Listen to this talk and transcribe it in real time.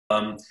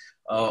Um,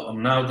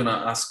 I'm now going to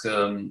ask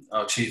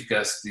our chief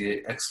guest,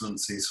 the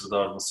Excellency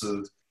Sardar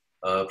Masood,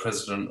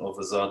 President of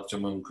Azad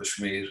Jammu and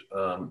Kashmir,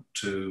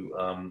 to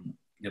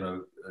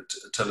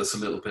tell us a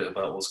little bit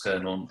about what's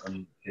going on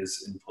and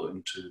his input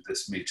into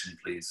this meeting,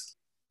 please.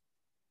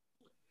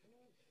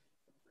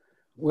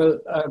 Well,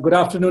 good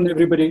afternoon,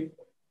 everybody.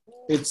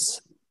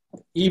 It's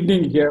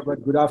evening here,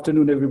 but good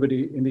afternoon,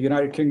 everybody in the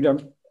United Kingdom.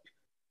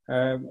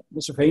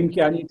 Mr. Fahim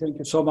Kiani, thank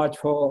you so much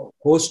for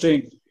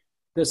hosting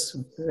this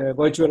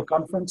virtual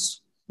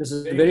conference. This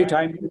is very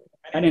timely.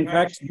 And in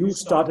fact, you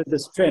started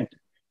this trend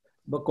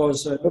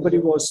because nobody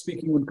was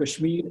speaking on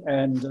Kashmir.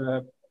 And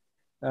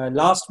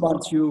last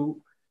month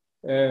you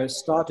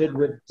started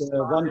with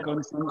one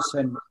conference,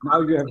 and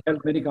now you have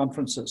held many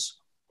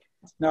conferences.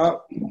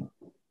 Now,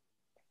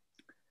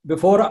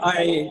 before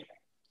I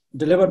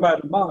deliver my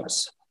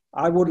remarks,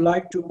 I would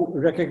like to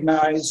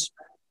recognize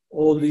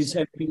all these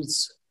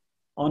MPs,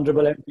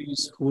 honorable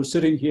MPs who are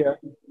sitting here.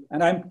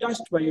 And I'm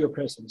touched by your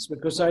presence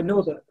because I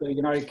know that the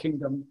United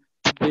Kingdom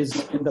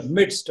is in the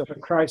midst of a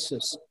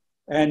crisis,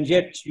 and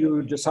yet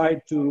you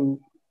decide to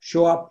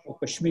show up for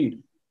Kashmir.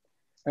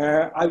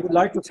 I would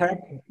like to thank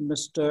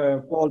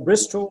Mr. Paul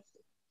Bristow,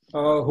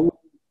 who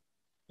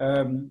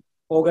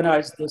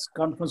organized this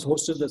conference,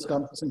 hosted this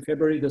conference in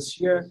February this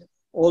year.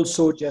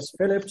 Also, Jess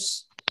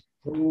Phillips,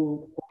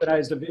 who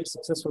organized a very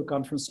successful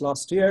conference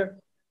last year.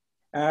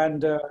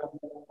 And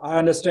I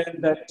understand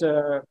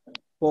that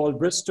Paul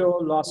Bristow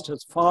lost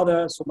his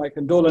father, so my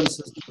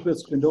condolences,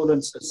 deepest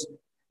condolences.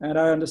 And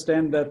I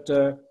understand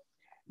that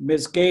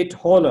Ms. Kate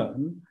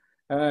Hollern,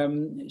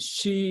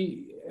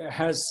 she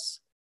has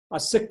a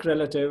sick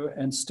relative,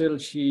 and still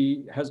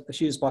she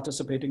is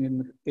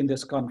participating in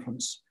this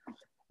conference.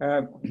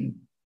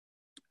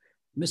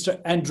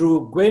 Mr.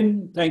 Andrew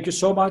Gwynne, thank you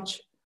so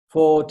much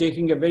for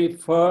taking a very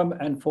firm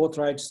and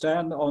forthright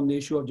stand on the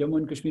issue of Jammu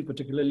and Kashmir,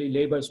 particularly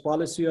Labour's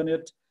policy on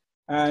it,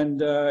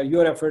 and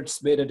your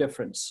efforts made a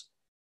difference.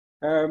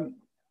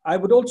 I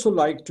would also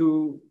like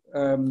to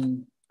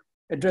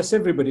address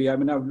everybody. I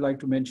mean, I would like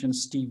to mention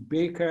Steve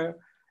Baker,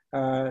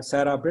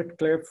 Sara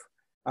Britcliffe.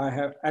 I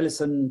have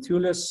Alison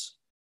Thewliss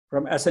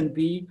from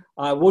SNP.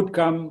 I would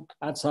come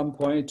at some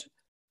point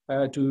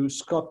to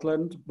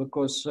Scotland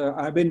because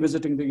I've been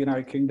visiting the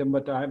United Kingdom,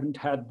 but I haven't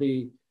had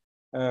the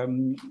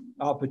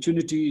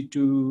opportunity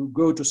to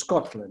go to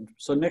Scotland.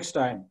 So next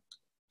time.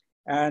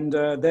 And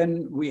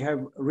then we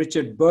have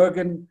Richard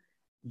Burgon,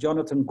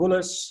 Jonathan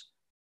Gullis,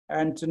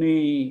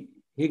 Antony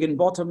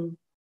Higginbotham,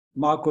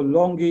 Marco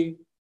Longhi,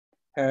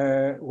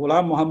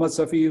 Ghulam Muhammad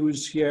Safi,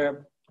 who's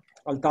here,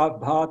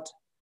 Altaf,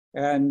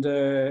 and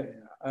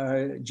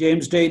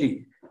James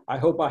Daly. I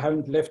hope I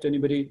haven't left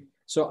anybody.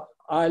 So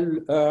I'll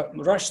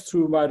rush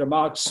through my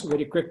remarks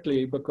very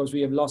quickly because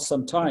we have lost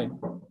some time.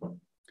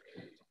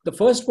 The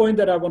first point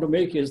that I want to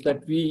make is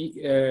that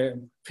we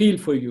feel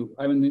for you.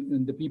 I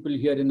mean, the people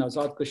here in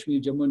Azad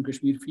Kashmir, Jammu and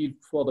Kashmir, feel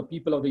for the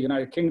people of the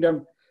United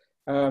Kingdom.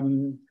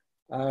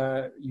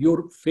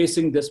 You're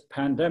facing this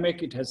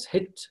pandemic. It has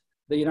hit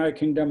the United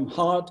Kingdom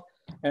hard,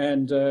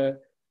 and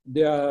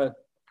there are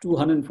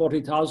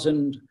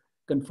 240,000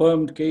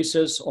 confirmed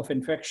cases of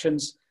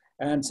infections,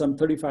 and some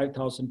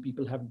 35,000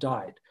 people have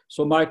died.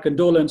 So my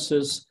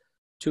condolences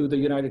to the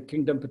United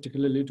Kingdom,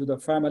 particularly to the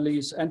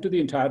families and to the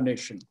entire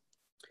nation.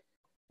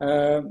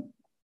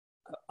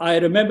 I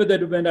remember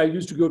that when I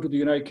used to go to the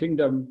United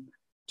Kingdom,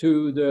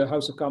 to the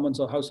House of Commons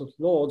or House of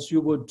Lords,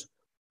 you would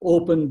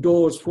open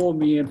doors for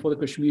me and for the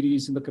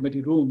Kashmiris in the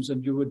committee rooms,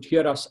 and you would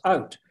hear us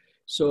out.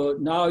 So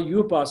now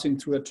you're passing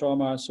through a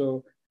trauma,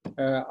 so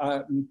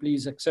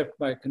please accept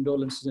my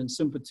condolences and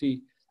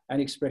sympathy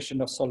and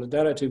expression of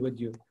solidarity with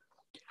you.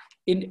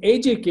 In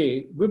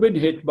AJK, we've been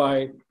hit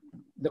by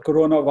the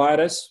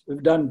coronavirus.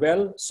 We've done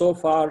well. So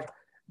far,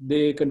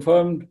 the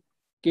confirmed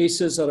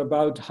cases are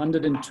about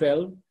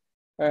 112,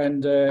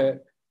 and the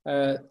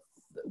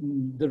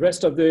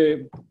rest of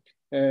the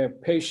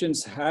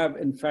patients have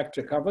in fact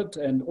recovered,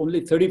 and only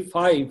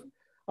 35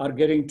 are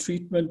getting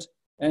treatment,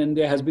 and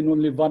there has been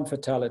only one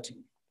fatality.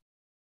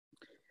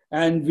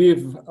 And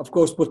we've, of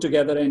course, put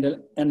together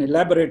an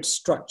elaborate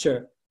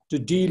structure to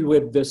deal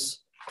with this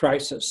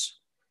crisis.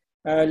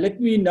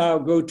 Let me now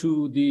go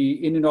to the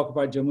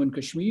Indian-occupied Jammu and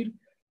Kashmir,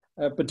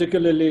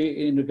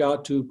 particularly in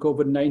regard to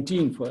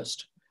COVID-19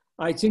 first.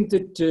 I think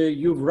that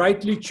you've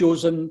rightly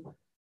chosen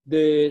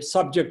the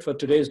subject for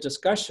today's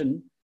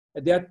discussion.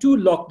 There are two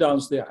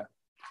lockdowns there.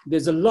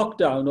 There's a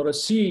lockdown or a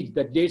siege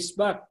that dates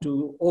back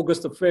to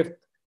August the 5th,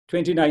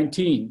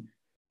 2019.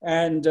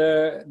 And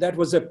that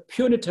was a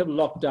punitive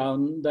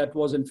lockdown that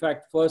was, in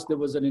fact, first there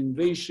was an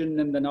invasion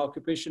and then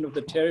occupation of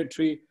the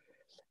territory,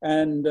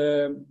 and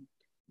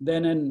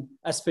then an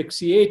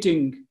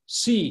asphyxiating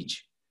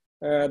siege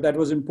that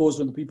was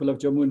imposed on the people of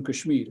Jammu and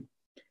Kashmir.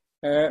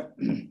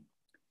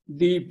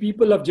 The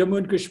people of Jammu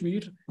and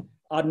Kashmir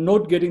are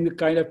not getting the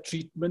kind of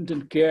treatment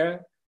and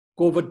care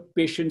COVID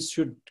patients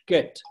should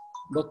get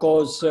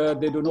because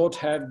they do not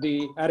have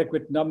the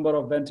adequate number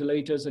of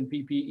ventilators and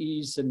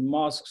PPEs and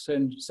masks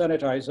and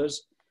sanitizers.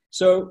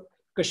 So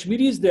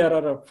Kashmiris there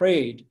are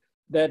afraid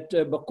that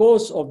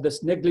because of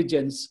this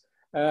negligence,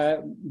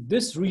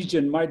 this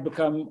region might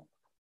become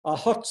a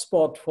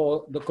hotspot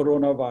for the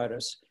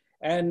coronavirus.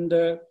 And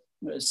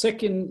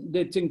second,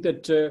 they think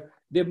that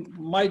they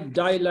might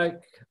die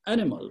like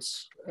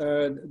animals.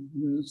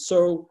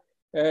 So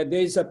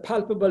there's a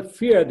palpable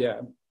fear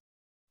there.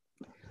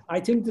 I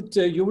think that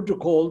you would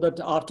recall that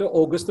after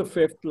August the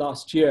 5th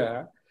last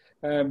year,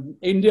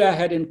 India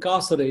had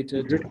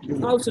incarcerated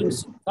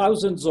thousands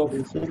of,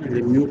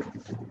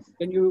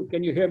 can you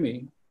hear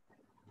me?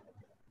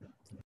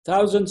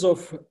 Thousands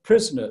of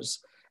prisoners.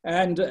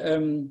 And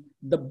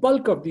the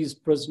bulk of these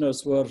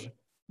prisoners were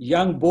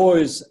young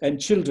boys and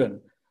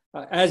children,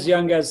 as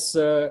young as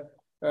 11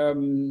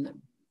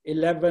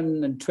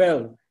 and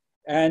 12.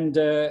 And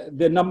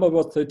the number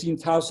was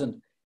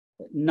 13,000.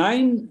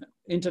 9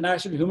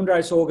 international human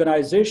rights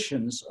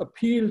organizations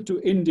appealed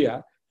to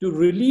India to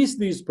release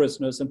these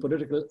prisoners and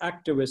political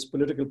activists,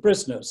 political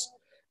prisoners.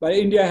 But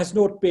India has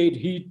not paid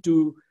heed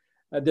to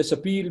this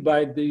appeal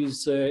by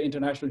these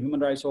international human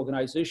rights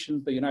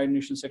organizations, the United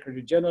Nations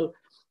Secretary General,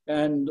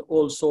 and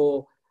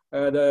also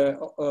the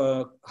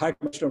High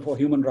Commissioner for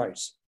Human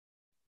Rights.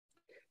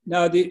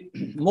 Now, the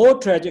more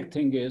tragic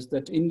thing is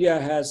that India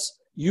has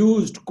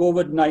used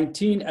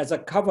COVID-19 as a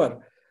cover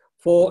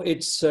for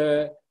its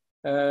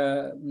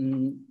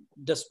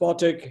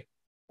despotic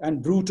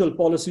and brutal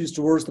policies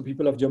towards the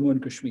people of Jammu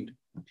and Kashmir.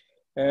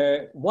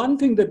 One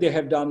thing that they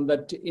have done,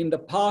 that in the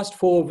past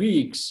 4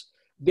 weeks,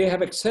 they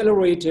have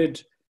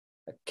accelerated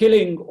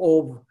killing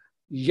of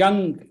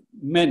young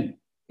men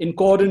in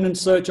coordinated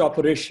search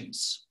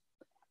operations.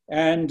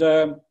 And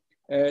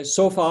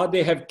so far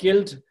they have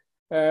killed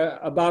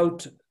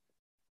about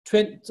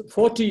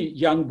 40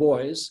 young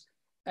boys,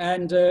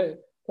 and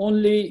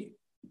only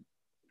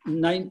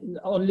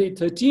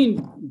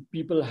 13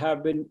 people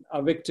have been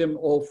a victim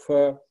of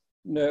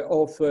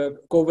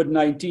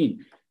COVID-19.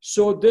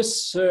 So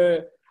this,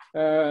 the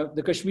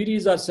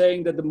Kashmiris are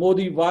saying that the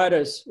Modi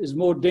virus is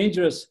more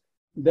dangerous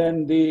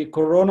than the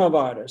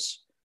coronavirus.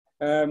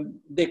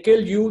 They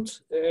kill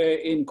youth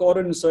in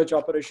coordinated search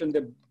operation,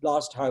 they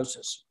blast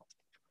houses.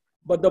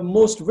 But the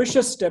most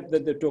vicious step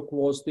that they took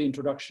was the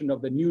introduction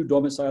of the new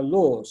domicile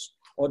laws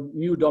or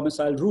new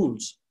domicile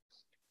rules.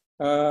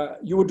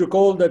 You would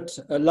recall that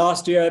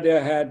last year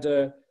they had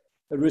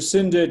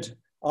rescinded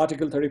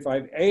Article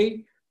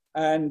 35A,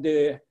 and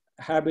they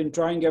have been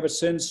trying ever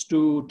since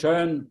to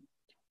turn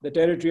the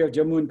territory of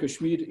Jammu and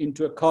Kashmir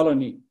into a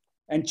colony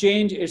and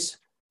change its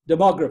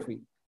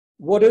demography.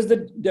 What is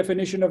the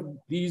definition of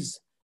these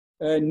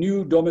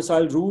new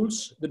domicile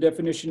rules? The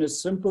definition is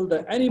simple,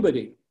 that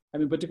anybody, I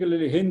mean,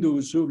 particularly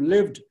Hindus who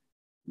lived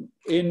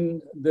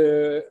in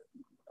the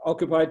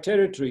occupied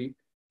territory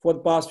for the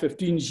past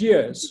 15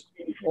 years,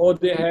 or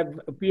they have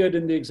appeared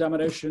in the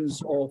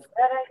examinations of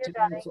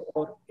 10th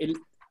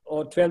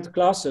or 12th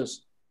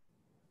classes,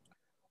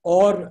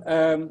 or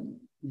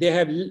they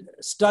have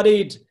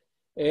studied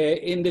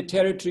in the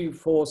territory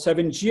for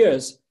 7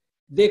 years,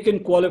 they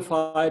can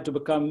qualify to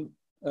become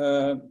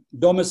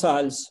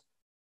domiciles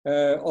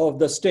of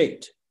the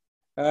state.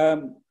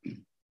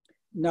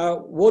 Now,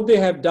 what they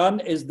have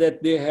done is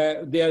that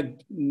they are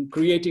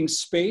creating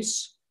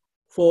space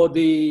for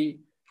the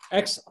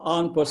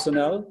ex-armed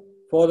personnel,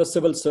 for the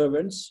civil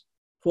servants,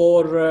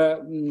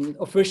 for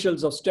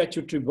officials of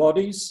statutory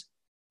bodies,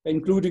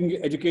 including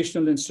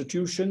educational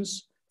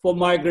institutions, for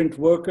migrant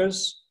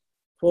workers,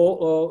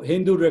 for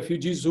Hindu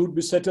refugees who would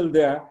be settled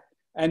there.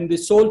 And the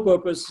sole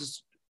purpose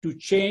is to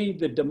change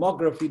the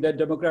demography, the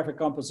demographic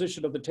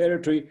composition of the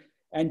territory,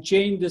 and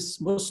change this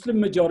Muslim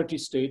majority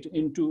state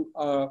into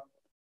a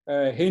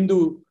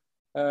Hindu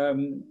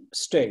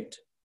state,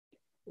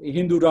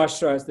 Hindu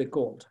Rashtra as they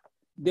called.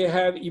 They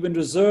have even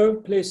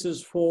reserved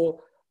places for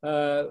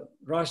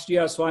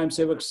Rashtriya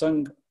Swayamsevak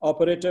Sangh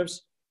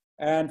operatives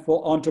and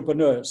for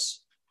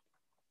entrepreneurs,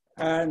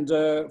 and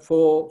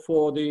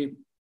for the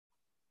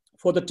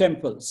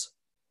temples.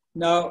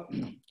 Now,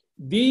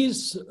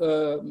 these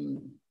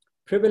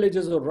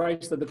privileges or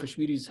rights that the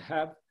Kashmiris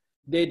have,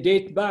 they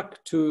date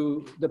back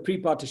to the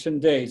pre-partition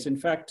days. In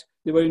fact,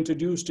 they were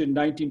introduced in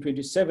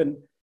 1927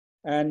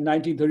 and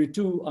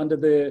 1932 under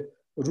the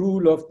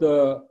rule of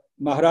the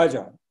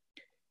Maharaja.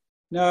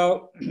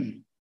 Now,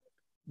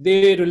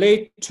 they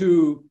relate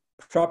to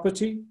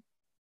property,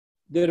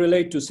 they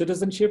relate to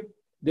citizenship,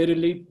 they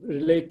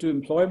relate to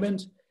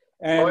employment,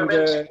 and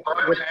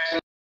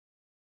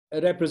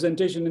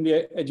representation in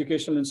the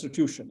educational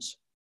institutions.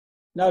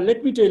 Now,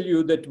 let me tell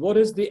you that what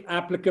is the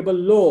applicable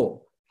law?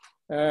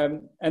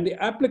 And the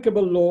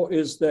applicable law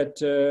is that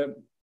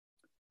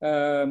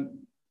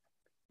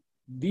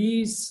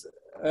these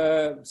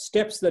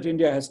steps that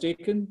India has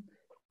taken,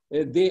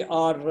 they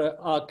are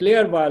a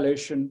clear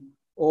violation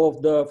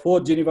of the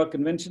 4th Geneva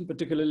Convention,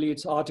 particularly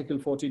its Article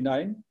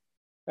 49,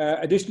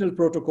 Additional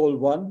Protocol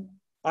 1,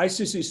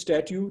 ICC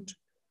Statute,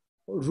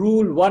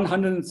 Rule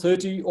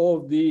 130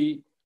 of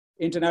the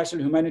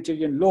International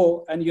Humanitarian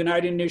Law, and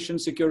United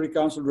Nations Security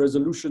Council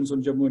resolutions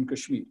on Jammu and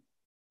Kashmir.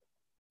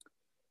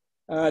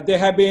 There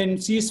have been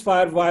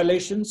ceasefire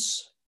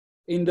violations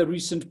in the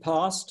recent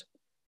past,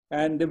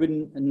 And there have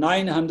been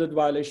 900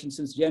 violations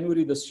since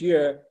January this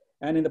year.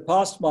 And in the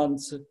past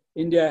months,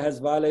 India has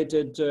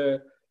violated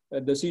the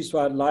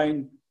ceasefire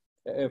line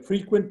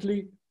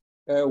frequently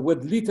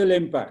with lethal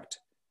impact,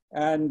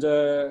 and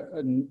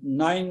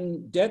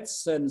 9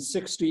 deaths and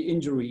 60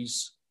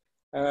 injuries.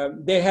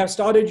 They have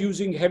started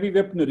using heavy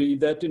weaponry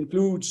that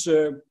includes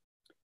the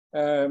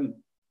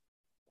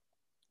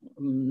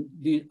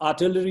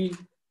artillery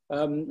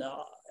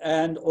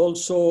and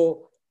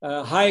also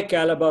high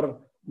caliber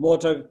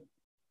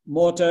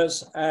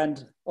mortars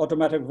and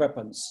automatic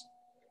weapons.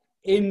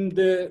 In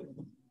the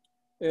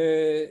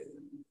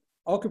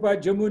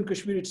occupied Jammu and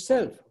Kashmir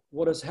itself,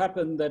 what has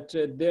happened that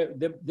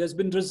there's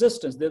been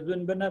resistance, there's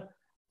been a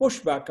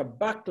pushback, a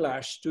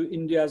backlash to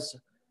India's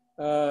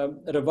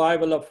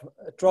revival of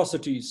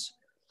atrocities.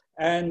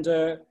 And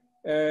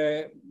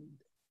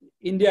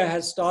India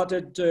has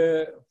started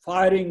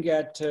firing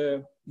at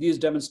these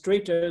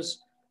demonstrators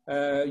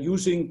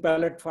using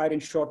pellet firing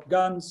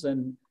shotguns,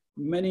 and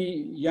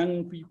many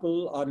young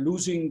people are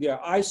losing their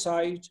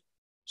eyesight.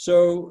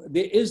 So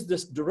there is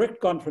this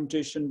direct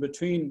confrontation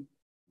between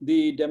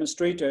the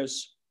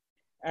demonstrators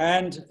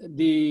and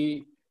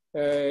the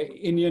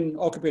Indian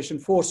occupation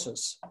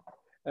forces.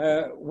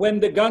 When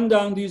they gun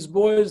down these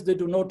boys, they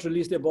do not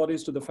release their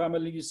bodies to the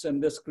families,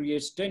 and this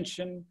creates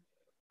tension.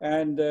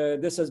 And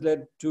this has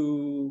led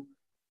to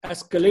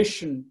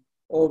escalation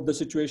of the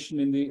situation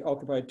in the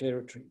occupied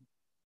territory.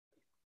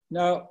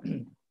 Now,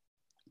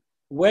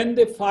 when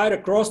they fire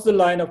across the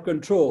line of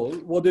control,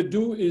 what they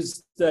do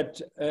is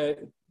that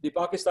the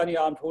Pakistani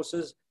armed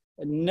forces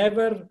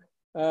never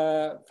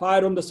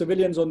fire on the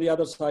civilians on the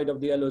other side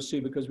of the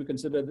LOC, because we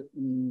consider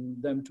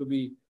them to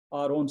be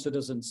our own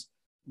citizens.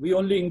 We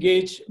only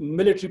engage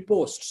military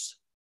posts.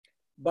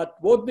 But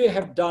what they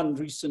have done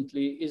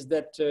recently is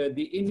that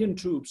the Indian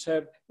troops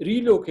have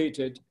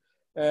relocated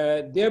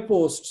their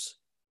posts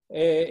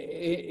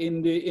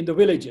in the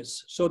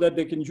villages, so that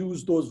they can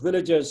use those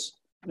villages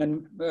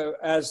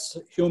as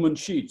human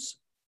shields.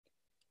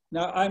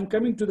 Now, I'm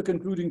coming to the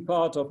concluding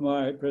part of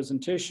my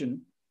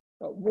presentation.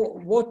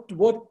 What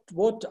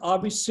are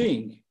we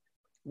seeing?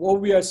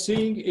 What we are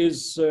seeing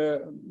is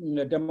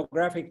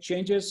demographic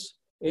changes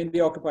in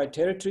the occupied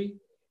territory.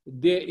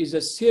 There is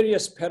a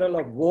serious peril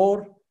of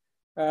war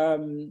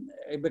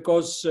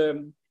because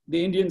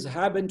the Indians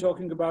have been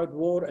talking about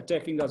war,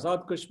 attacking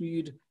Azad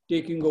Kashmir,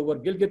 taking over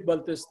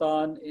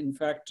Gilgit-Baltistan, in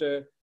fact,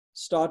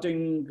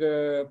 starting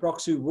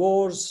proxy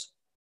wars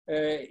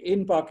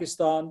in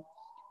Pakistan.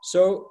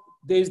 So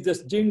there's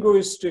this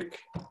jingoistic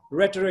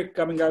rhetoric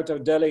coming out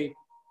of Delhi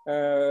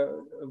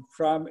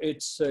from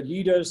its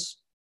leaders,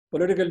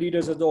 political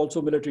leaders, and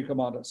also military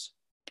commanders.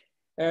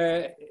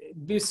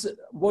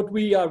 What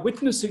we are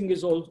witnessing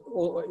is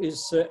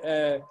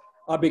a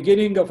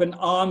beginning of an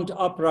armed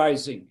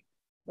uprising.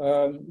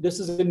 This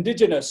is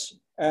indigenous,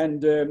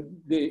 and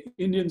the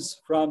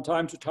Indians from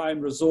time to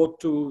time resort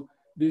to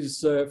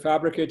these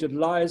fabricated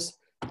lies.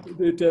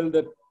 They tell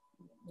that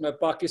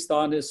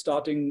Pakistan is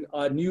starting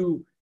a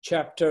new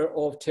chapter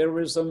of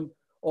terrorism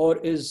or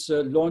is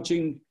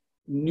launching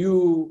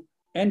new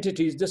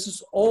entities. This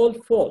is all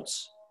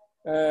false.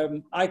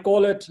 I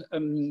call it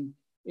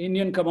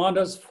Indian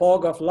commanders'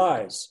 fog of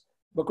lies,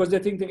 because they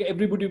think that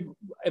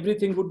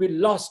everything would be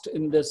lost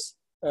in this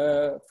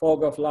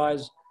fog of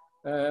lies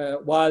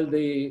while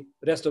the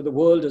rest of the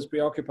world is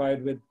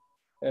preoccupied with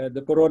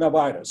the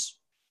coronavirus.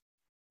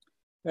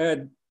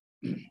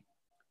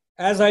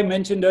 As I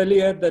mentioned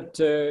earlier, that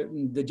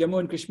the Jammu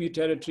and Kashmir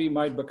territory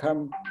might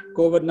become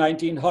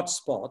COVID-19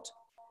 hotspot.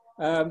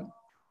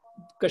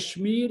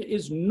 Kashmir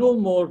is no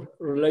more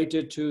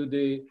related to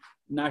the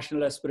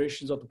national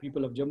aspirations of the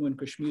people of Jammu and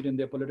Kashmir in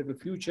their political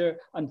future.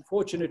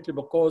 Unfortunately,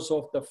 because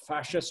of the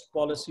fascist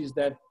policies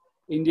that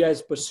India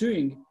is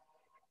pursuing,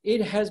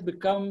 it has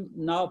become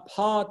now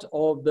part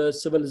of the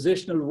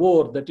civilizational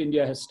war that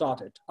India has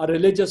started, a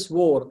religious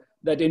war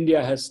that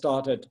India has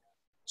started.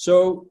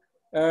 So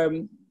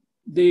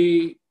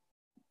the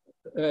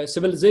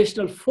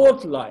civilizational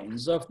fault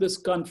lines of this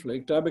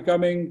conflict are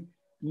becoming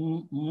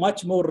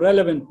much more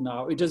relevant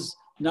now. It is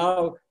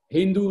now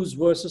Hindus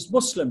versus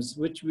Muslims,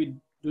 which we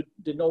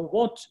did not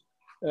want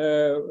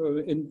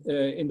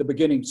in the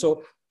beginning.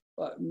 So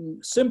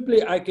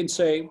simply I can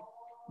say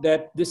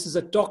that this is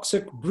a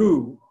toxic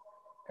brew,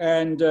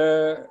 and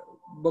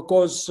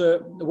because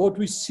what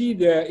we see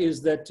there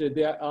is that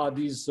there are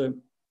these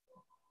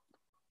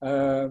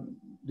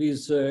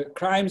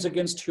crimes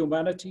against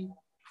humanity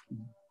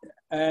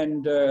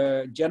and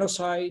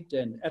genocide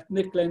and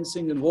ethnic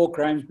cleansing and war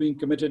crimes being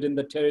committed in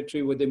the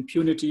territory with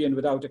impunity and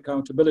without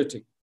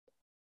accountability.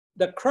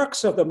 The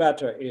crux of the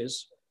matter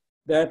is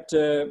that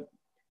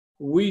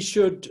we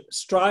should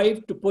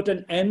strive to put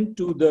an end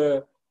to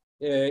the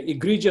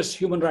egregious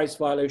human rights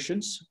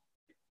violations,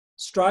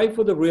 strive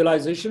for the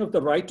realization of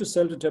the right to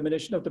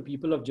self-determination of the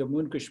people of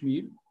Jammu and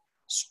Kashmir,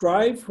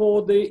 strive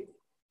for the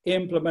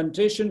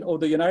implementation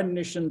of the United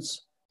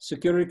Nations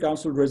Security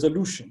Council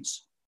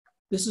resolutions.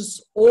 This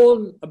is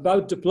all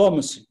about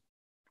diplomacy.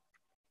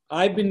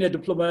 I've been a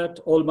diplomat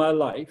all my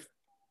life,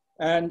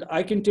 And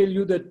I can tell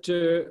you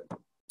that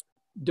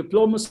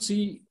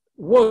diplomacy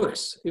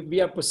works if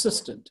we are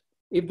persistent,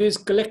 if there's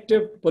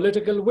collective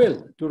political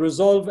will to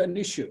resolve an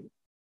issue.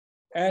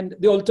 And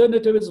the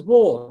alternative is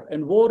war,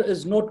 and war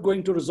is not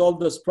going to resolve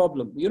this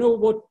problem. You know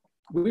what?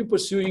 We're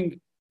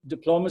pursuing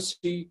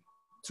diplomacy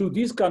through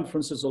these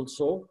conferences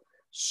also,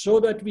 so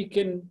that we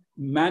can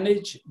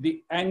manage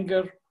the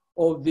anger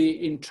of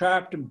the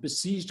entrapped and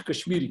besieged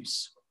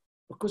Kashmiris,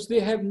 because they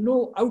have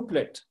no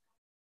outlet.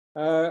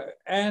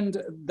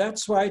 And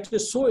that's why it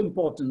is so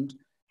important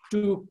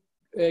to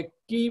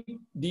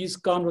keep these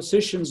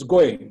conversations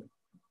going.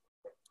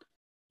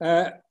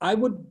 I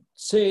would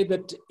say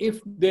that if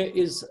there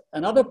is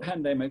another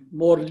pandemic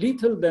more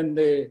lethal than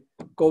the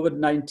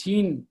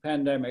COVID-19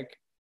 pandemic,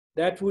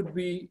 that would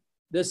be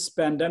this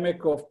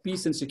pandemic of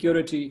peace and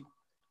security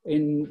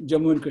in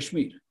Jammu and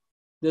Kashmir.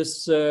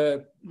 This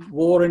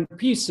war and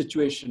peace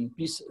situation,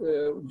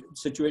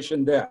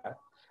 there.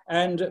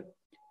 And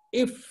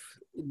if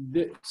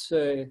this,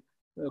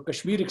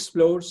 Kashmir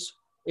explodes,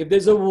 if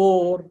there's a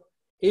war,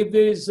 if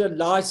there's a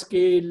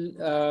large-scale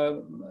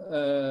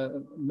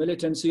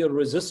militancy or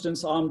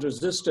resistance, armed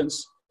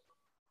resistance,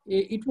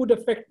 it would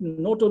affect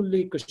not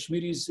only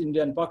Kashmiris,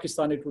 India and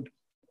Pakistan, it would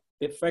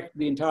affect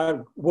the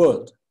entire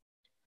world.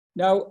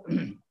 Now,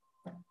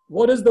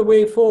 what is the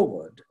way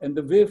forward? And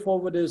the way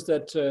forward is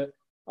that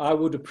I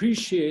would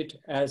appreciate,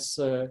 as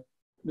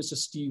Mr.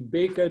 Steve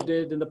Baker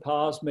did in the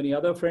past, many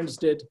other friends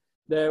did,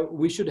 that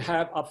we should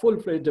have a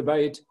full-fledged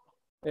debate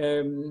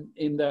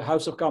in the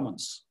House of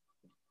Commons,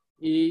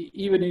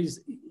 even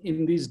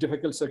in these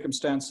difficult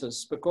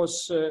circumstances,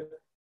 because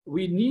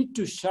we need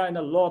to shine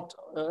a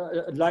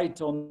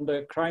light on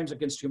the crimes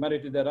against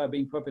humanity that are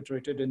being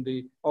perpetrated in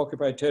the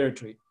occupied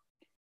territory.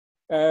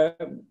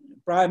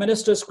 Prime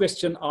Minister's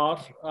question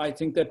I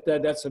think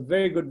that's a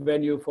very good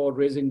venue for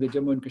raising the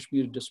Jammu and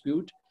Kashmir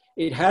dispute.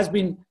 It has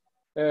been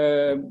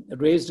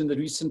raised in the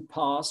recent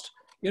past.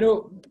 You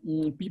know,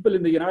 people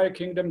in the United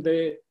Kingdom,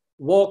 they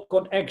walk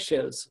on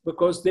eggshells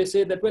because they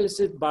say that, well, it's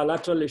a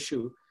bilateral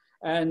issue.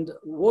 And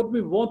what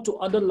we want to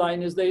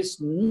underline is that it's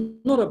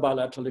not a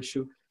bilateral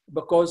issue,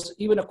 because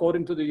even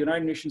according to the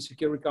United Nations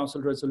Security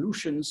Council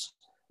resolutions,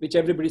 which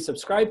everybody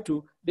subscribed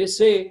to, they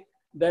say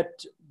that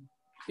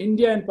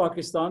India and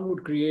Pakistan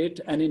would create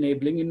an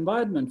enabling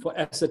environment for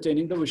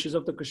ascertaining the wishes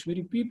of the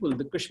Kashmiri people.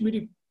 The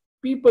Kashmiri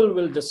people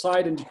will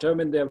decide and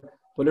determine their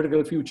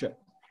political future.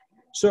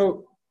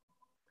 So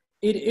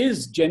it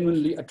is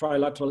genuinely a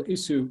trilateral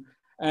issue,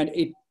 and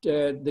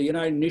the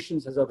United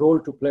Nations has a role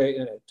to play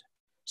in it.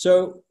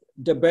 So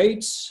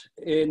debates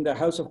in the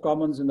House of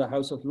Commons and the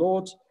House of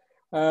Lords.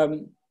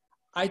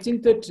 I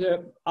think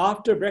that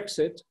after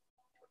Brexit,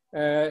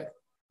 the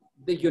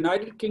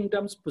United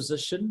Kingdom's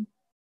position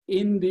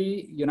in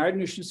the United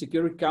Nations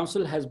Security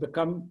Council has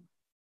become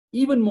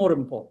even more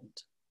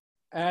important.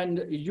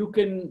 And you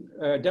can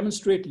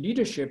demonstrate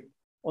leadership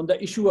on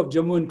the issue of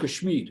Jammu and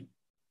Kashmir.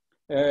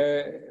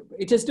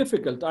 It is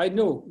difficult, I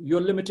know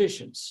your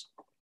limitations,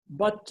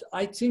 but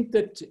I think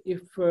that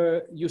if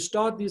you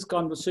start these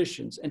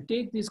conversations and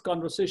take these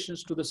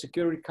conversations to the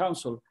Security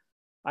Council,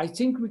 I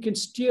think we can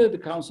steer the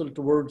Council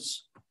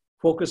towards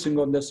focusing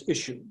on this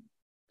issue.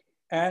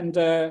 And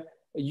the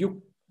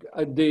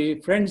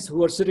friends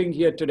who are sitting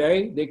here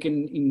today, they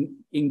can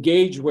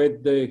engage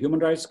with the Human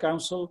Rights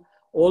Council,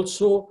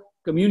 also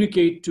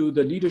communicate to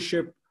the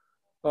leadership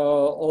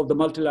of the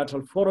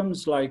multilateral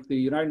forums like the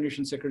United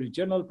Nations Secretary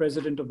General,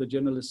 President of the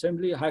General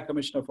Assembly, High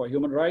Commissioner for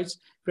Human Rights,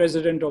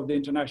 President of the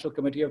International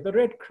Committee of the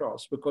Red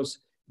Cross, because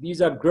these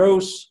are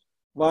gross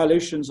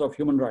violations of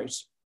human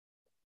rights.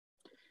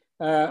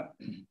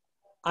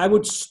 I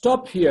would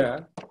stop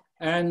here,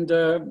 and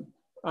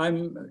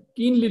I'm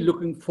keenly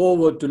looking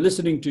forward to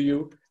listening to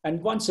you.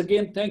 And once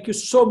again, thank you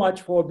so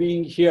much for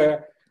being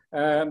here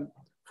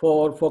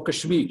for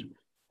Kashmir.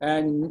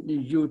 And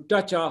you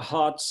touch our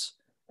hearts,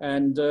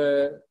 and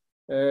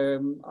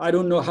I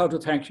don't know how to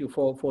thank you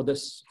for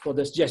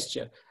this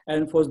gesture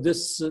and for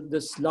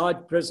this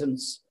large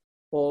presence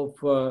of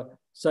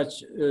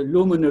such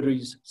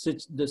luminaries,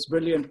 this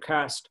brilliant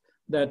cast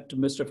that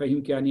Mr.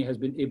 Fahim Kiani has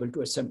been able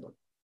to assemble.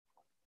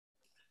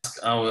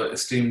 Our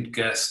esteemed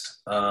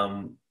guest,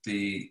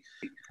 the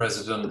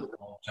President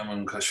of Jammu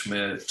and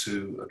Kashmir,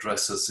 to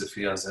address us if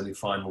he has any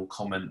final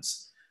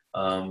comments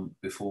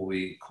before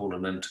we call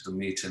an end to the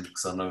meeting,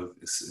 because I know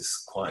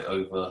it's quite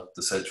over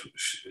the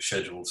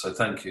schedule. So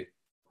thank you.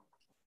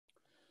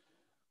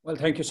 Well,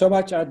 thank you so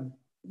much.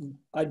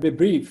 I'd be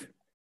brief.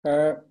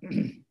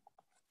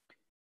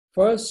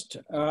 First,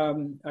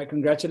 I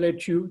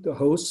congratulate you, the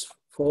hosts,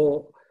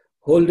 for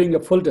holding a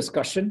full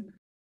discussion.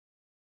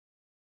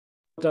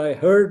 What I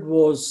heard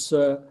was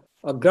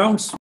a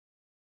groundswell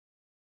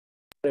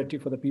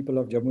for the people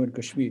of Jammu and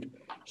Kashmir.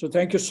 So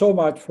thank you so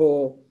much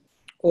for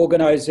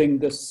organizing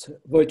this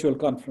virtual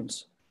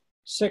conference.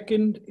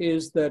 Second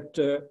is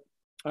that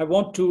I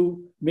want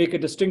to make a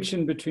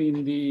distinction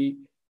between the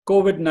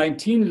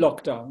COVID-19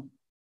 lockdown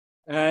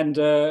and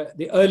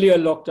the earlier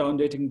lockdown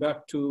dating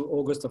back to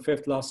August the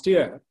 5th last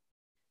year.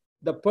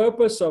 The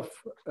purpose of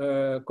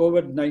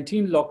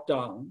COVID-19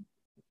 lockdown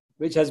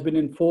which has been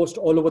enforced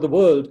all over the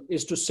world,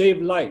 is to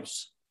save lives.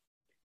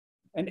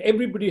 And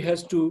everybody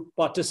has to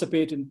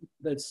participate in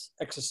this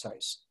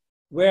exercise.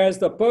 Whereas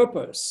the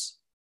purpose,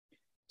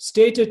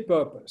 stated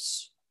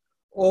purpose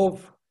of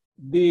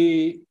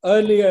the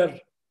earlier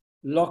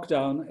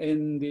lockdown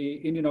in the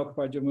Indian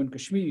occupied Jammu and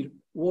Kashmir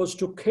was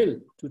to kill,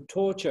 to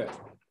torture,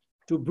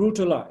 to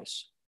brutalize,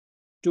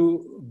 to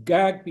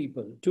gag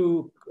people,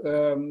 to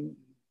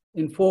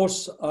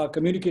enforce a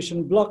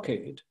communication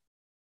blockade.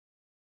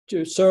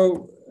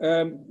 So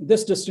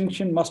this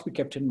distinction must be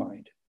kept in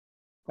mind.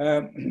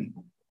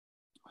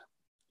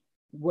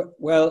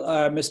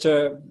 Mr.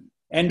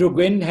 Andrew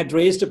Gwynne had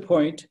raised a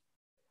point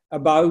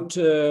about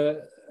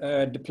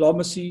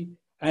diplomacy,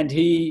 and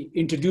he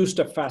introduced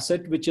a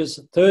facet which is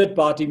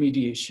third-party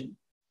mediation.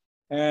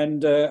 And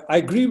I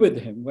agree with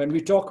him. When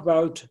we talk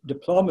about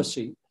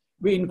diplomacy,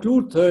 we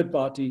include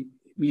third-party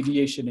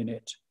mediation in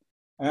it.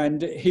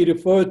 And he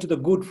referred to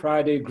the Good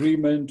Friday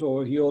Agreement, or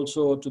he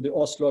also to the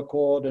Oslo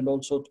Accord, and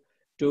also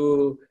to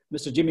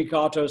Mr. Jimmy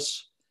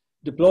Carter's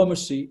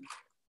diplomacy.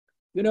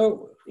 You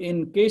know,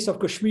 in case of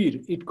Kashmir,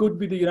 it could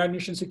be the United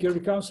Nations Security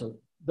Council,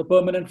 the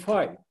permanent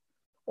five,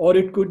 or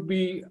it could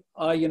be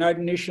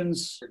United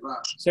Nations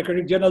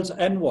Secretary General's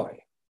envoy.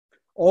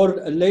 Or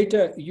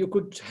later, you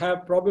could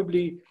have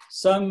probably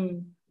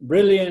some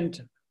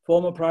brilliant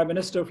former Prime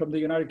Minister from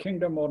the United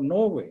Kingdom or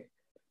Norway.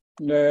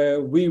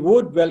 We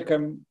would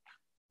welcome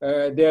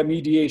their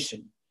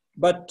mediation.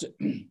 But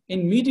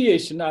in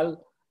mediation, I'll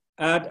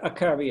add a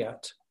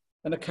caveat.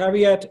 And the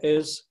caveat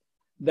is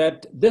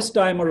that this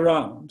time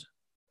around,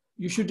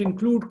 you should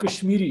include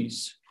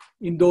Kashmiris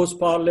in those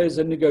parleys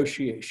and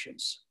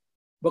negotiations.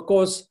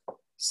 Because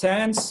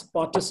sans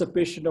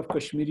participation of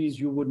Kashmiris,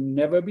 you would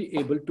never be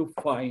able to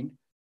find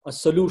a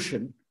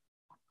solution,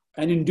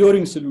 an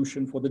enduring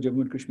solution for the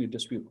Jammu and Kashmir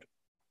dispute.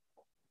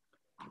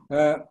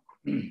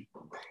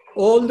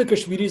 All the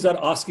Kashmiris are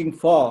asking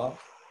for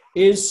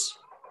is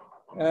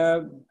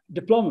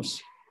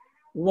diplomacy.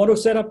 We want to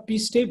set up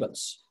peace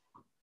tables.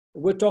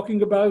 We're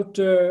talking about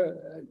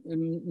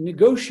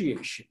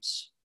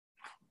negotiations.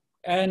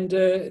 And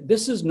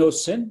this is no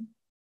sin.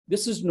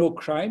 This is no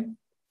crime.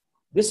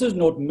 This is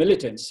not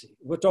militancy.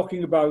 We're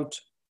talking about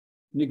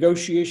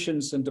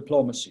negotiations and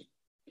diplomacy.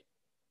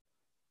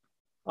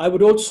 I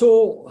would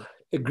also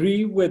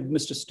agree with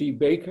Mr. Steve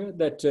Baker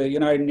that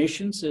United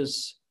Nations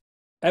is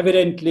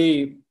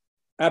evidently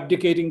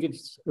abdicating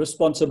its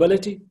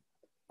responsibility,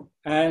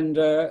 and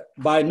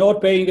by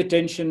not paying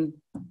attention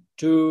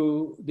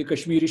to the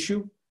Kashmir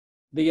issue,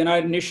 the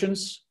United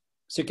Nations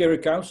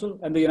Security Council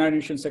and the United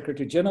Nations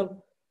Secretary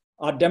General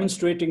are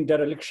demonstrating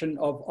dereliction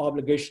of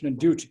obligation and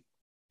duty.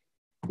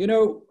 You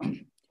know,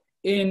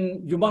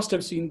 you must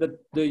have seen that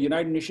the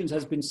United Nations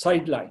has been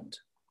sidelined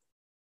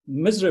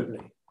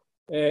miserably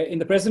in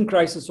the present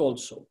crisis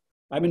also.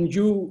 I mean,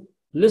 you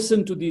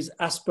listen to these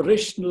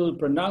aspirational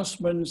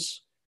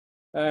pronouncements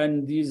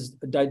and these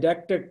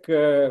didactic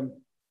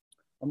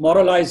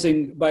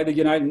moralizing by the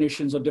United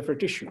Nations on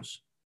different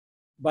issues.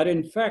 But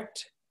in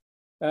fact,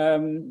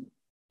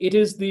 it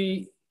is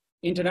the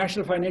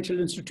international financial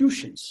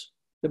institutions,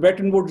 the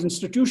Bretton Woods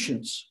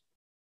institutions,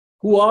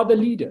 who are the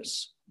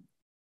leaders.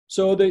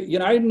 So the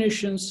United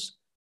Nations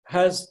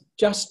has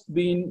just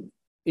been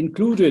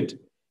included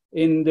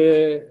in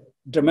the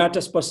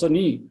dramatis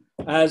personae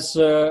as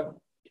a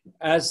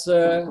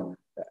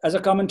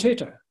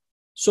commentator.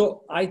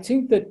 So I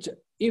think that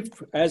if,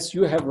 as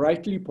you have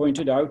rightly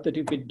pointed out, that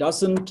if it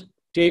doesn't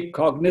take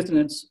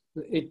cognizance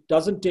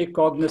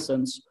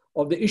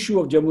of the issue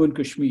of Jammu and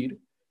Kashmir,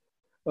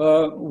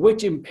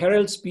 which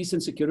imperils peace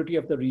and security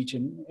of the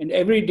region, and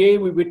every day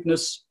we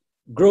witness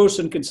gross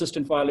and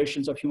consistent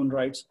violations of human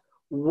rights,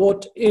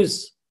 what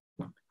is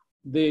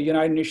the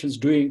United Nations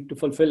doing to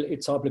fulfill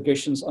its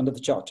obligations under the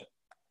Charter?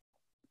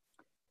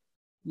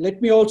 Let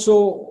me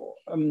also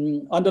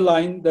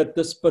underline that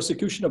this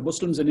persecution of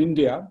Muslims in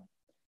India,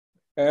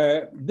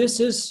 this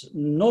is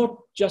not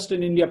just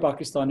an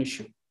India-Pakistan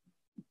issue.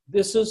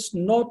 This is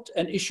not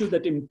an issue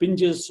that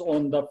impinges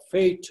on the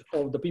fate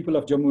of the people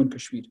of Jammu and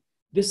Kashmir.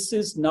 This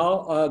is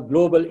now a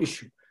global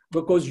issue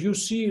because you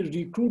see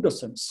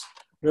recrudescence,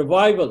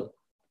 revival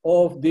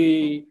of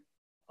the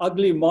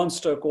ugly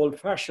monster called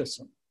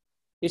fascism.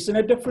 It's in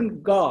a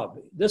different garb.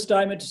 This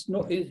time it's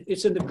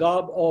in the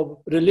garb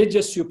of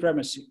religious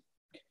supremacy.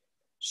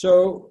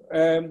 So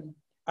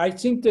I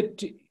think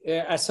that,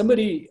 as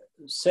somebody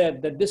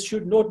said, that this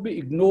should not be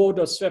ignored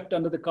or swept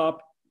under the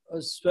carpet,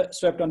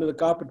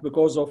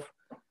 because of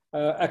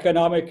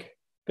economic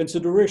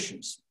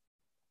considerations.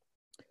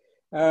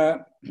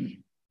 I'm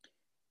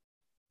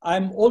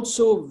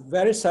also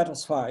very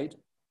satisfied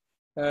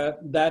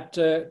that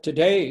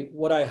today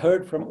what I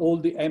heard from all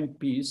the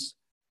MPs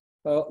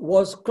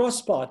was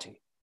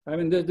cross-party. I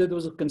mean, there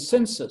was a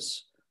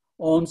consensus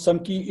on some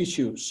key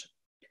issues.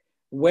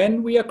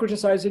 When we are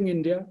criticizing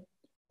India,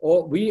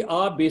 or we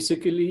are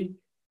basically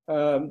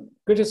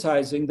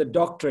criticizing the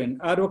doctrine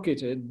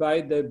advocated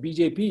by the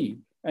BJP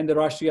and the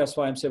Rashtriya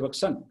Swayamsevak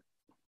Sangh,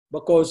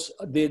 because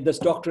this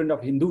doctrine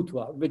of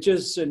Hindutva, which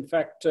is in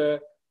fact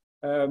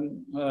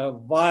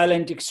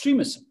violent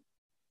extremism.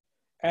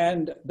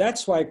 And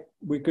that's why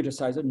we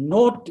criticize it,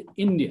 not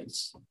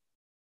Indians.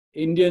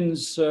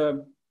 Indians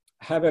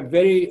have a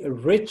very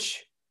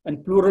rich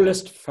and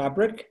pluralist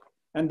fabric,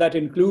 and that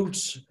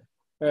includes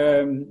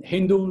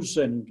Hindus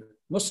and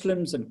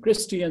Muslims and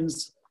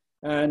Christians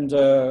and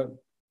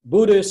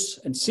Buddhists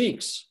and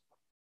Sikhs.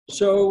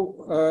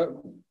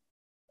 So,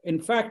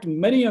 in fact,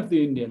 many of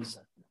the Indians,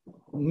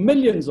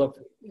 millions of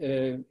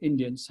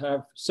Indians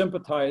have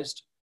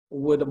sympathized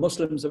with the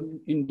Muslims of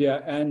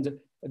India, and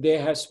they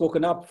have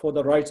spoken up for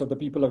the rights of the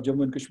people of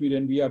Jammu and Kashmir,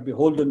 and we are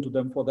beholden to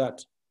them for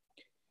that.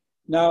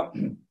 Now,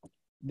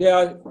 there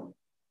are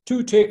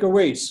two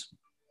takeaways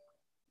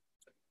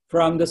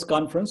from this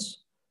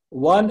conference.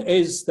 One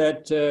is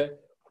that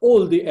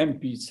all the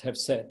MPs have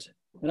said,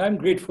 and I'm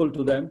grateful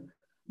to them,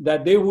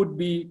 that they would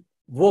be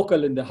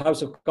vocal in the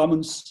House of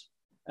Commons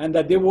and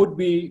that they would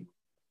be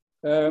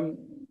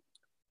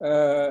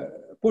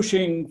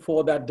pushing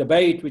for that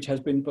debate which has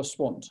been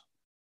postponed.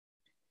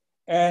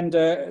 And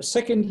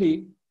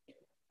secondly,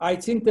 I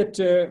think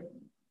that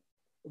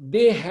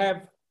they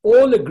have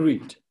all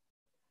agreed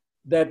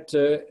that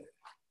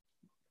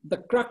the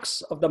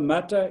crux of the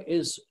matter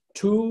is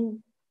 2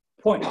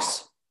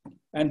 points.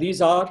 And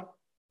these are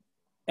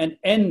an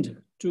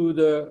end to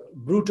the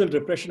brutal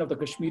repression of the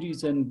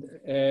Kashmiris and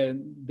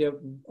the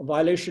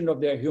violation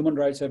of their human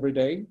rights every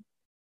day.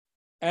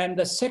 And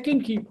the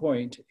second key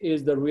point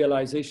is the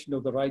realization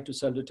of the right to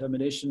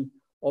self-determination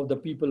of the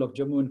people of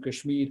Jammu and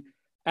Kashmir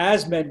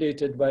as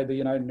mandated by the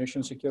United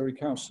Nations Security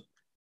Council.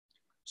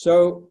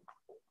 So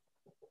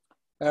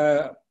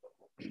I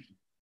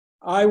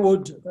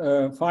would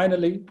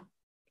finally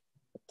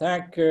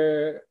thank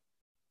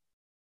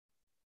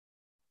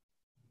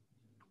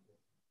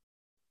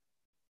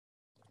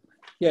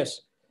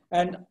yes,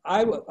 and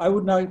I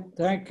would now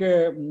thank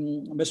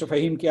Mr.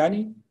 Fahim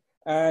Kiani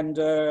and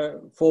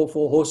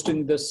for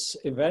hosting this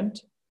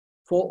event,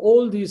 for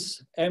all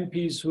these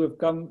MPs who have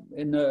come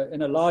in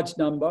a large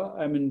number.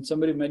 I mean,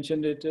 somebody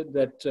mentioned it,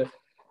 that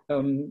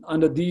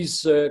under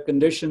these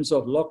conditions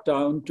of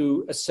lockdown,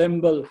 to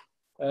assemble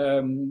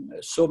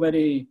so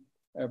many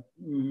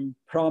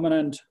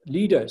prominent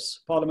leaders,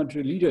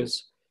 parliamentary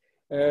leaders,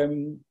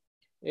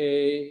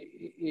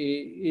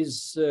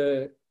 is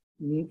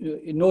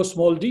no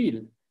small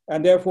deal.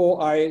 And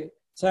therefore, I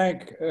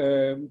thank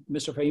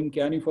Mr. Fahim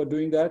Kiani for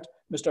doing that.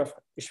 Mr.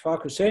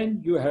 Ishfaq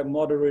Hussain, you have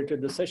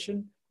moderated the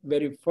session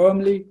very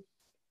firmly,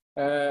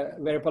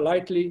 very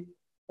politely,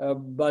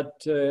 but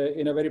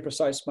in a very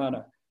precise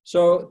manner.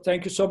 So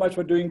thank you so much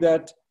for doing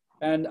that.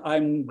 And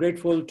I'm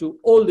grateful to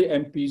all the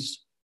MPs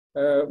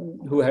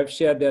who have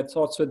shared their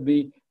thoughts with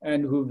me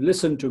and who've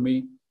listened to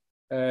me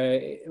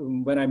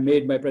when I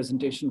made my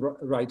presentation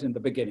right in the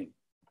beginning.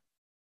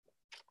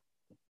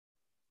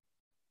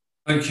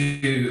 Thank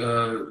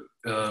you,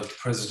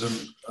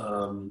 President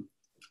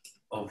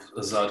of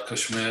Azad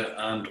Kashmir,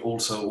 and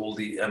also all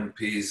the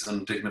MPs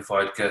and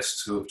dignified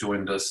guests who have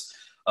joined us.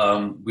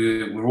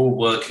 We're all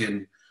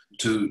working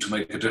to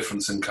make a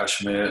difference in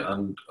Kashmir,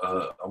 and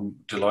I'm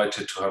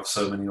delighted to have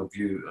so many of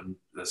you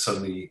and so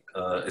many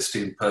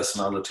esteemed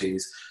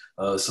personalities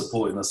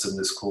supporting us in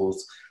this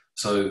cause.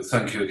 So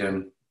thank you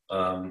again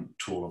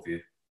to all of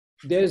you.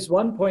 There's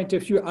one point,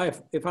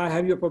 if I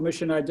have your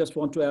permission, I just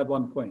want to add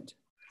one point.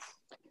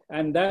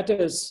 And that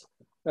is,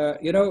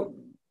 you know,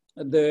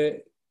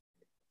 the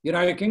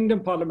United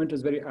Kingdom Parliament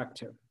is very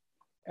active.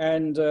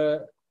 And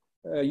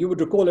you would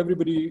recall,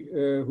 everybody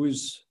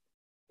who's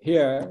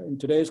here in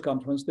today's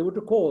conference, they would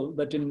recall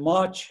that in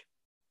March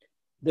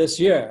this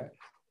year,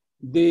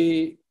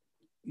 the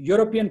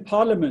European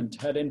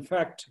Parliament had in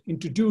fact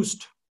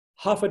introduced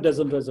half a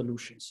dozen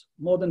resolutions.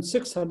 More than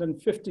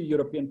 650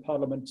 European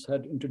parliaments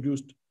had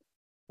introduced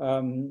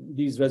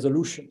these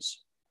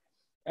resolutions.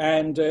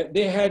 And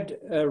they had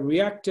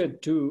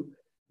reacted to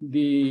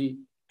the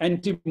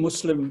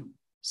anti-Muslim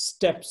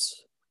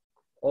steps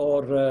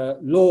or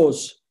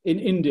laws in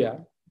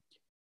India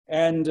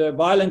and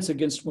violence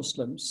against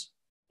Muslims.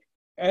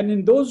 And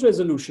in those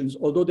resolutions,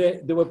 although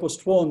they were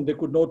postponed, they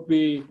could not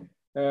be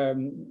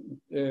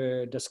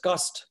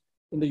discussed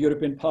in the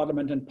European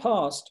Parliament and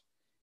passed.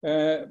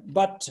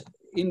 But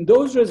in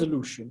those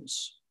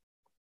resolutions,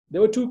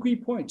 there were two key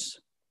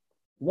points.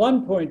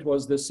 One point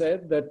was, they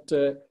said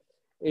that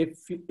if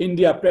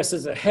India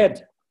presses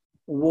ahead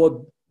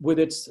with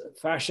its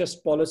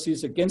fascist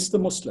policies against the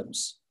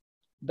Muslims,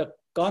 the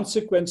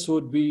consequence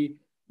would be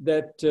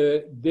that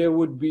there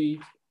would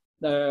be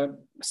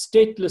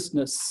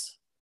statelessness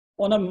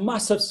on a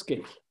massive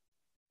scale,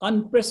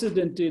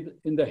 unprecedented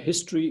in the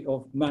history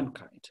of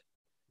mankind.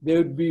 There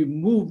would be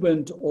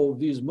movement of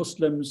these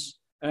Muslims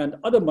and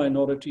other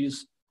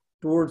minorities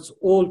towards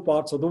all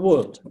parts of the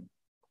world.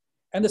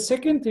 And the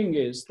second thing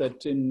is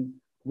that in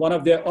one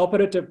of their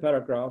operative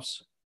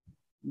paragraphs,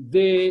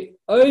 they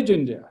urge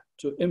India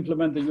to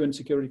implement the UN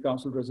Security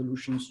Council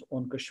resolutions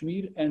on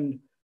Kashmir and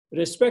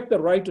respect the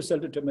right to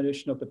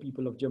self-determination of the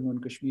people of Jammu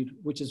and Kashmir,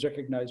 which is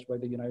recognized by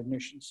the United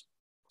Nations.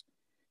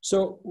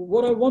 So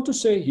what I want to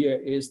say here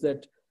is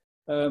that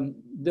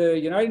the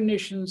United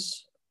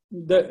Nations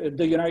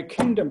the United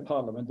Kingdom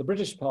Parliament, the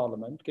British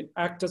Parliament, can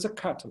act as a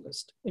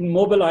catalyst in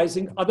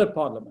mobilizing other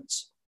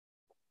parliaments,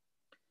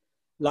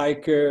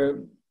 like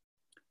the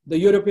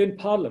European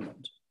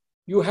Parliament.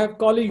 You have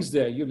colleagues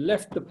there. You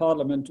left the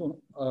Parliament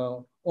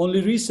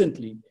only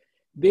recently.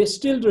 They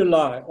still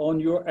rely on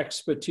your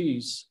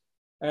expertise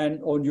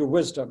and on your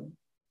wisdom.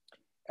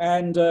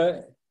 And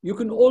you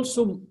can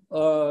also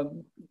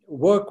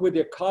work with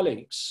your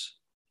colleagues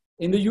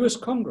in the US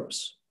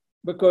Congress,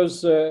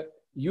 because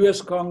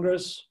US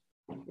Congress,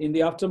 in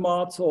the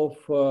aftermath of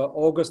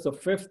August the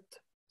 5th,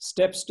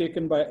 steps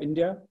taken by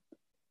India,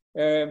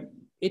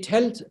 it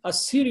held a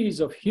series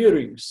of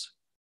hearings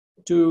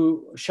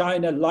to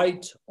shine a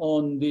light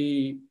on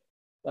the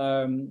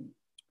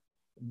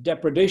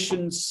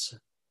depredations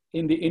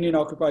in the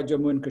Indian-occupied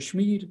Jammu and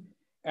Kashmir,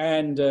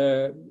 and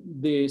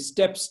the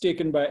steps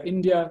taken by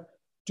India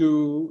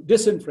to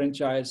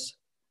disenfranchise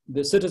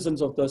the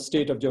citizens of the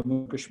state of Jammu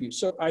and Kashmir.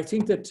 So I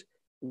think that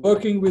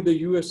working with the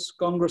US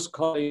Congress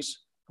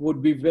colleagues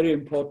would be very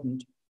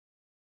important.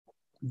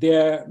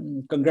 Their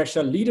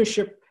congressional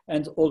leadership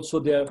and also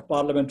their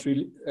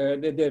parliamentary,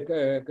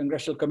 their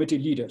congressional committee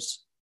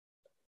leaders.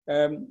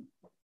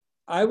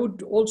 I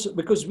would also,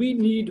 because we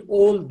need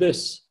all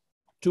this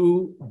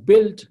to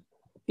build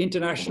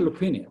international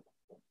opinion.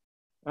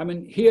 I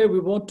mean, here we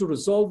want to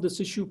resolve this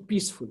issue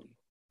peacefully,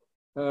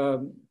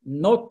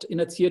 not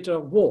in a theater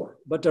of war,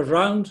 but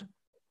around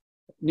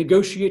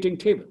negotiating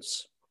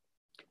tables.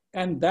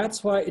 And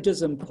that's why it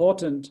is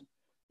important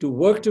to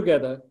work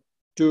together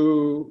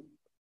to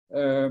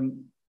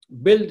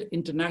build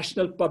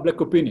international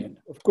public opinion.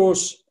 Of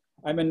course,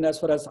 I mean, as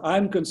far as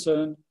I'm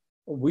concerned,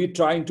 we're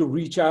trying to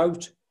reach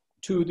out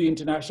to the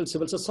international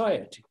civil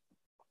society,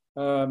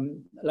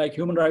 like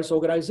human rights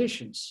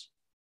organizations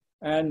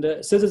and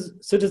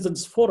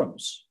citizens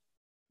forums.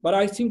 But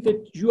I think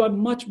that you are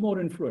much more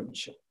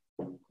influential.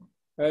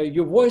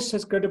 Your voice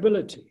has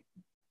credibility,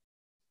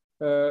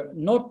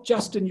 not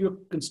just in your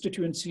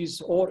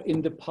constituencies or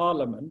in the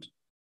parliament,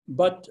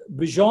 but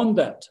beyond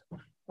that.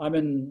 I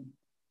mean,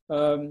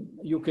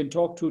 you can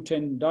talk to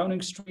 10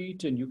 Downing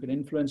Street and you can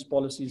influence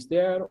policies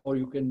there, or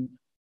you can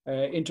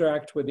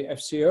interact with the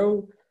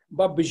FCO.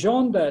 But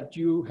beyond that,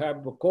 you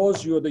have,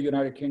 because you're the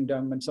United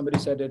Kingdom, and somebody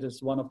said it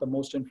is one of the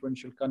most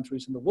influential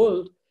countries in the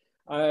world,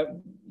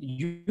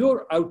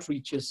 your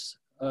outreach is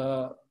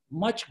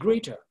much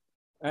greater.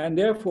 And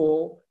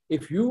therefore,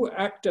 if you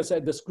act as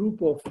this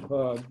group of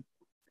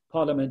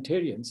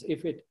parliamentarians,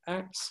 if it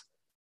acts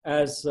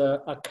as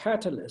a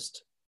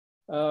catalyst,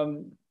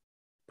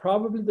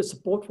 probably the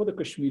support for the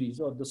Kashmiris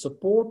or the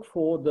support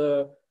for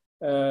the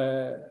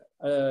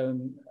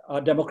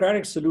a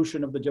democratic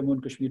solution of the Jammu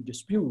and Kashmir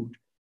dispute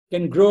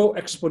can grow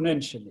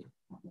exponentially.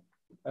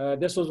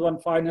 This was one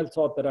final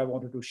thought that I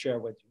wanted to share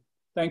with you.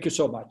 Thank you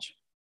so much.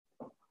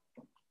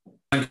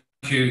 Thank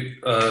you,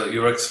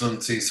 Your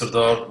Excellency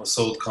Sardar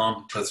Masood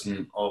Khan,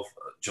 President of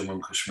Jammu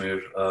and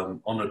Kashmir.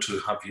 Honoured to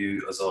have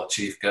you as our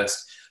chief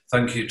guest.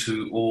 Thank you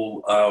to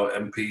all our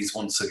MPs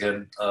once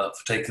again for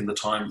taking the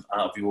time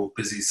out of your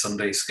busy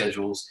Sunday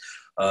schedules.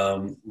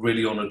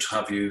 Really honoured to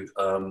have you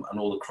and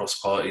all the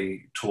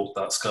cross-party talk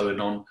that's going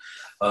on.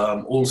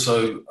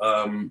 Also,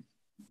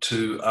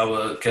 to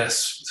our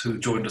guests who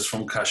joined us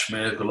from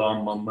Kashmir,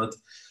 Ghulam, Ahmed,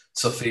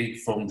 Safi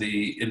from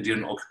the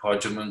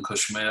Indian-occupied Jammu and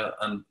Kashmir,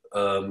 and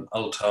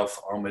Altaf,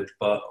 Ahmed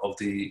of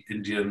the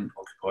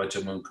Indian-occupied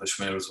Jammu and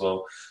Kashmir as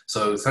well.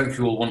 So thank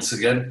you all once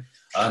again.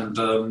 And,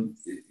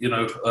 you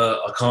know,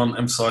 I can't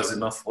emphasize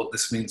enough what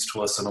this means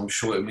to us, and I'm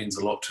sure it means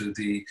a lot to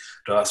the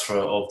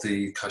diaspora of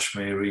the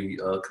Kashmiri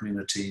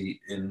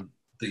community in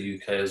the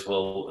UK as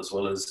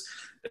well as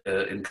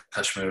in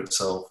Kashmir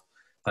itself.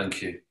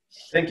 Thank you.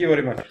 Thank you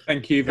very much.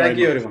 Thank you very much. Thank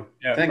you, everyone.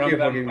 Yeah, thank you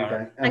for giving me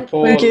time. And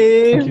Thank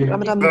you.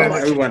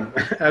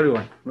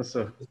 everyone.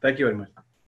 So, thank you very much.